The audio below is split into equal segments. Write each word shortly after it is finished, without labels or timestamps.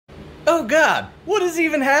Oh God, what is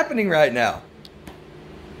even happening right now?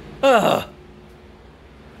 Oh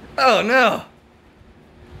no.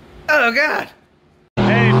 Oh God.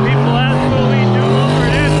 Hey, people ask what we do over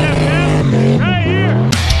at SFF right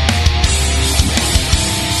here.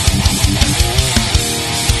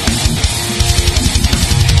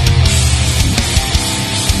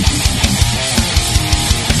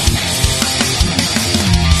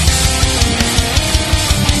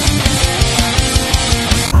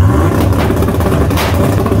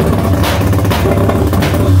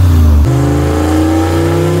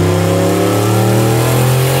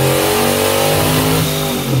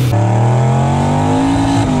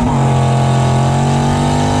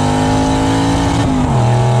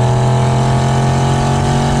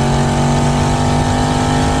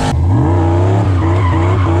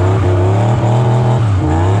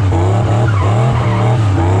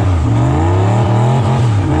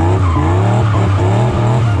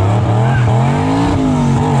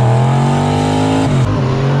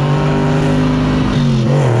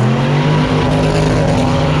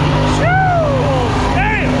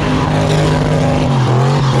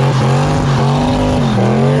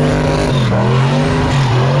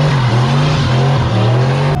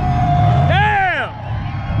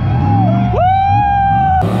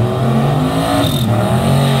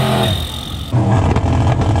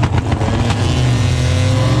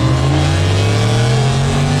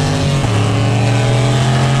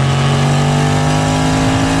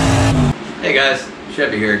 Hey guys,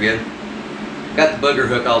 Chevy here again. Got the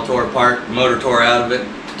Boogerhook all tore apart, motor tore out of it,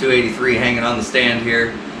 283 hanging on the stand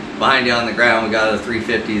here. Behind you on the ground we got a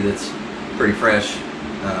 350 that's pretty fresh,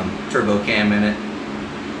 turbo cam in it.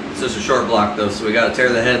 It's just a short block though, so we got to tear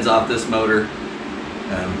the heads off this motor,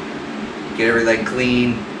 get everything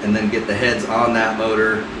clean, and then get the heads on that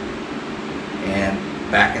motor and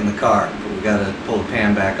back in the car. But we got to pull the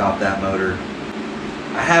pan back off that motor.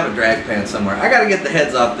 I have a drag pan somewhere. I got to get the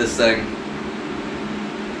heads off this thing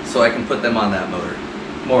so I can put them on that motor.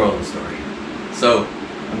 Moral of the story. So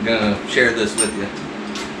I'm gonna share this with you.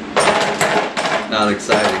 Not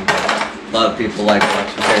exciting, but a lot of people like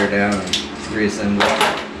watching tear down and reassemble.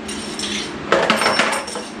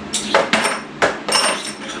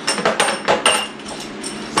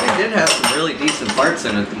 So they did have some really decent parts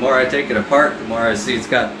in it. The more I take it apart, the more I see it's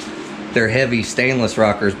got their heavy stainless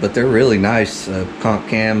rockers, but they're really nice. Conch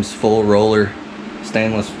cams, full roller,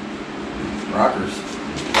 stainless rockers.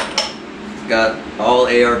 Got all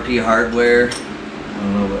ARP hardware. I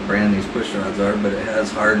don't know what brand these push rods are, but it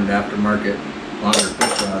has hardened aftermarket longer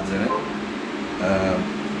push rods in it.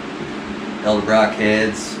 Eldebrock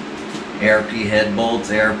heads, ARP head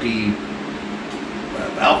bolts, ARP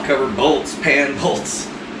valve cover bolts, pan bolts,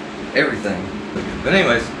 everything. But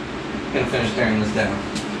anyways, I'm gonna finish tearing this down.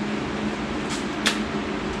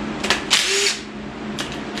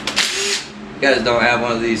 You guys don't have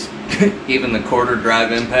one of these, even the quarter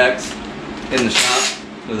drive impacts in the shop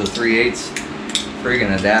with a 3/8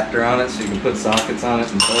 friggin' adapter on it so you can put sockets on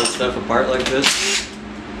it and pull stuff apart like this?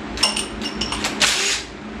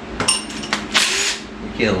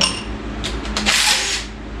 You're killing.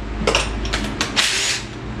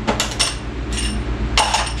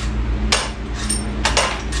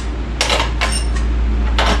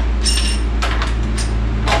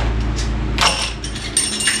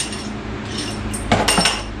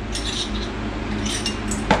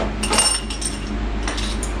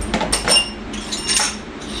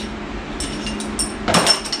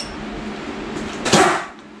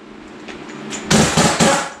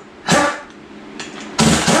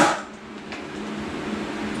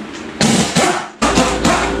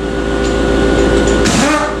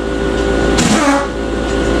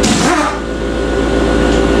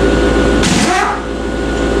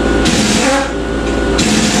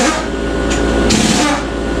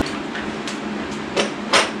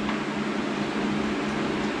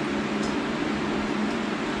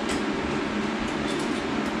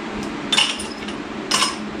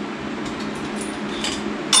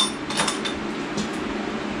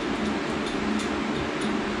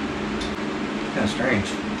 Kind of strange.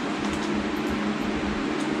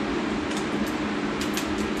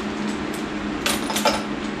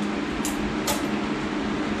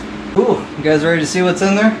 Cool. You guys ready to see what's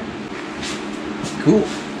in there? Cool.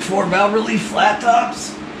 4 valve relief flat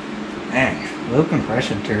tops. Dang, low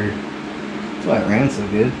compression turd. That's why it ran so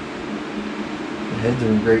good. The heads are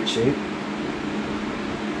in great shape.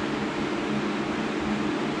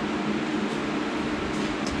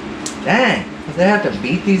 Dang. Does they have to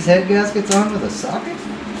beat these head gaskets on with a socket?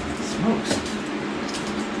 Smokes.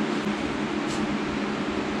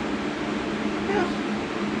 Yeah.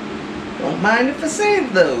 Don't Don't mind if I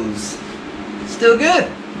save those. Still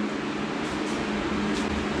good.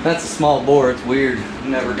 That's a small bore, it's weird. I'm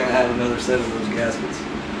never gonna have another set of those gaskets.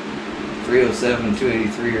 307 and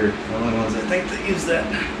 283 are the only ones I think that use that.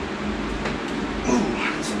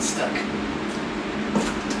 Ooh, this one's stuck.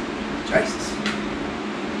 Jesus.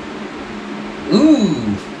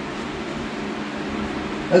 Ooh.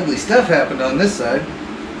 Ugly stuff happened on this side.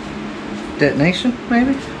 Detonation,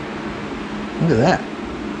 maybe? Look at that.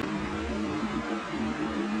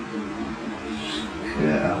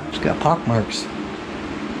 Yeah, it's got pock marks.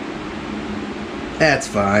 That's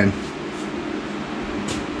fine.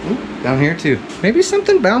 Ooh, down here too. Maybe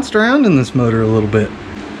something bounced around in this motor a little bit.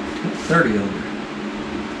 30 over.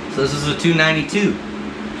 So this is a 292.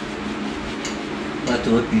 I'll have to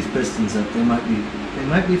look these pistons up. They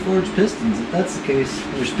might be forged pistons. If that's the case,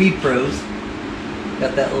 they're Speed Pros.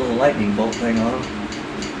 Got that little lightning bolt thing on them.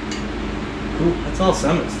 Cool. That's all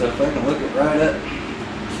Summit stuff. I can look it right up.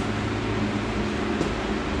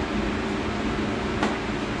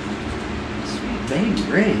 Sweet baby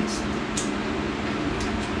rays.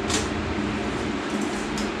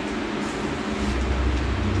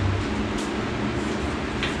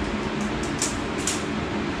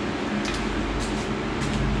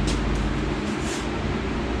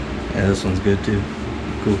 Yeah, this one's good too.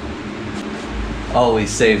 Cool. Always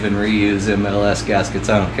save and reuse MLS gaskets.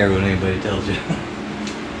 I don't care what anybody tells you.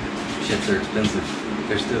 Shits are expensive.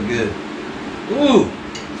 They're still good. Ooh!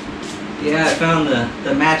 Yeah, I found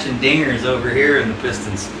the matching dingers over here in the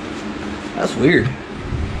pistons. That's weird.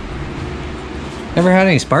 Never had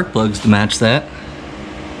any spark plugs to match that.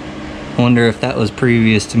 Wonder if that was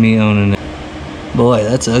previous to me owning it. Boy,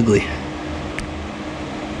 that's ugly.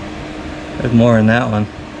 There's more in that one.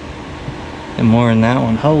 And more in that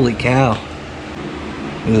one. Holy cow.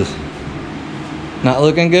 Ugh. Not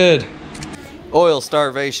looking good. Oil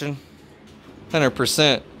starvation.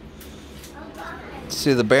 100%.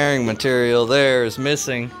 See, the bearing material there is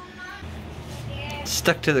missing.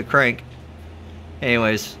 Stuck to the crank.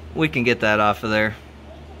 Anyways, we can get that off of there.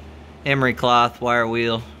 Emery cloth, wire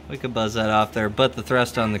wheel. We could buzz that off there, but the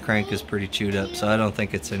thrust on the crank is pretty chewed up, so I don't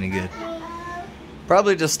think it's any good.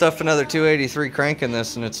 Probably just stuff another 283 crank in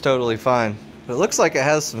this and it's totally fine. But it looks like it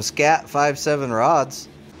has some Scat 5.7 rods.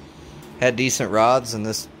 Had decent rods, and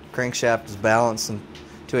this crankshaft is balanced, and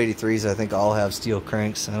 283s I think all have steel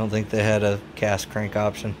cranks. I don't think they had a cast crank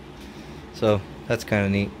option. So that's kind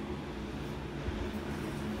of neat.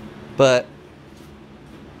 But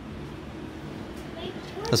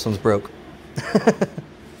this one's broke.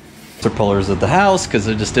 They're pullers at the house because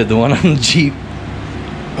I just did the one on the Jeep.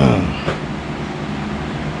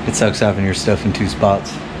 It sucks having your stuff in two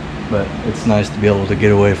spots, but it's nice to be able to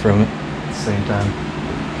get away from it at the same time.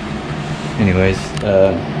 Anyways,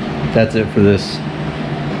 that's it for this.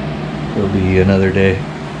 There'll be another day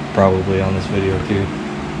probably on this video too.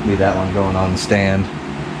 Be that one going on the stand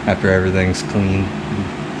after everything's clean.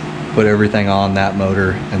 Put everything on that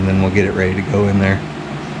motor and then we'll get it ready to go in there.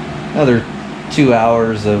 Another 2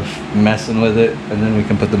 hours of messing with it, and then we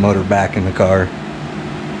can put the motor back in the car,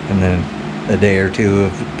 and then a day or two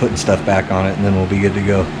of putting stuff back on it, and then we'll be good to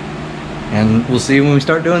go. And we'll see when we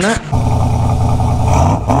start doing that.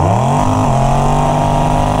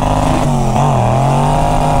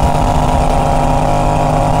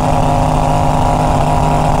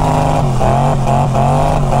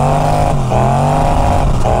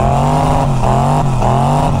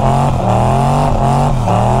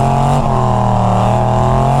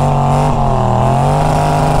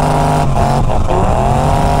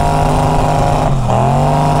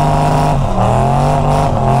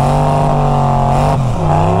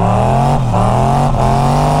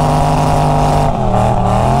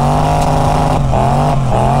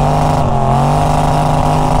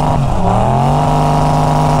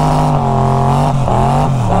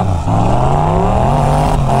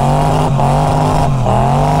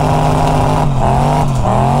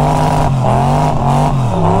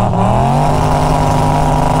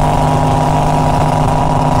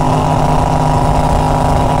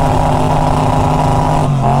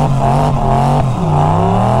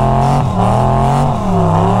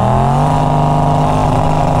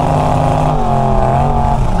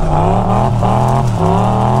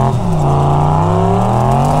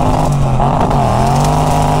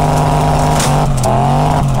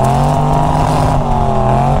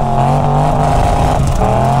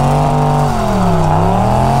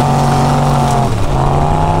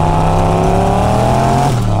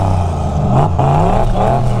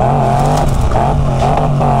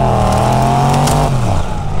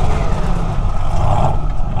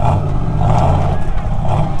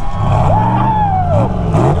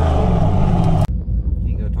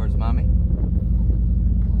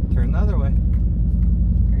 the other way.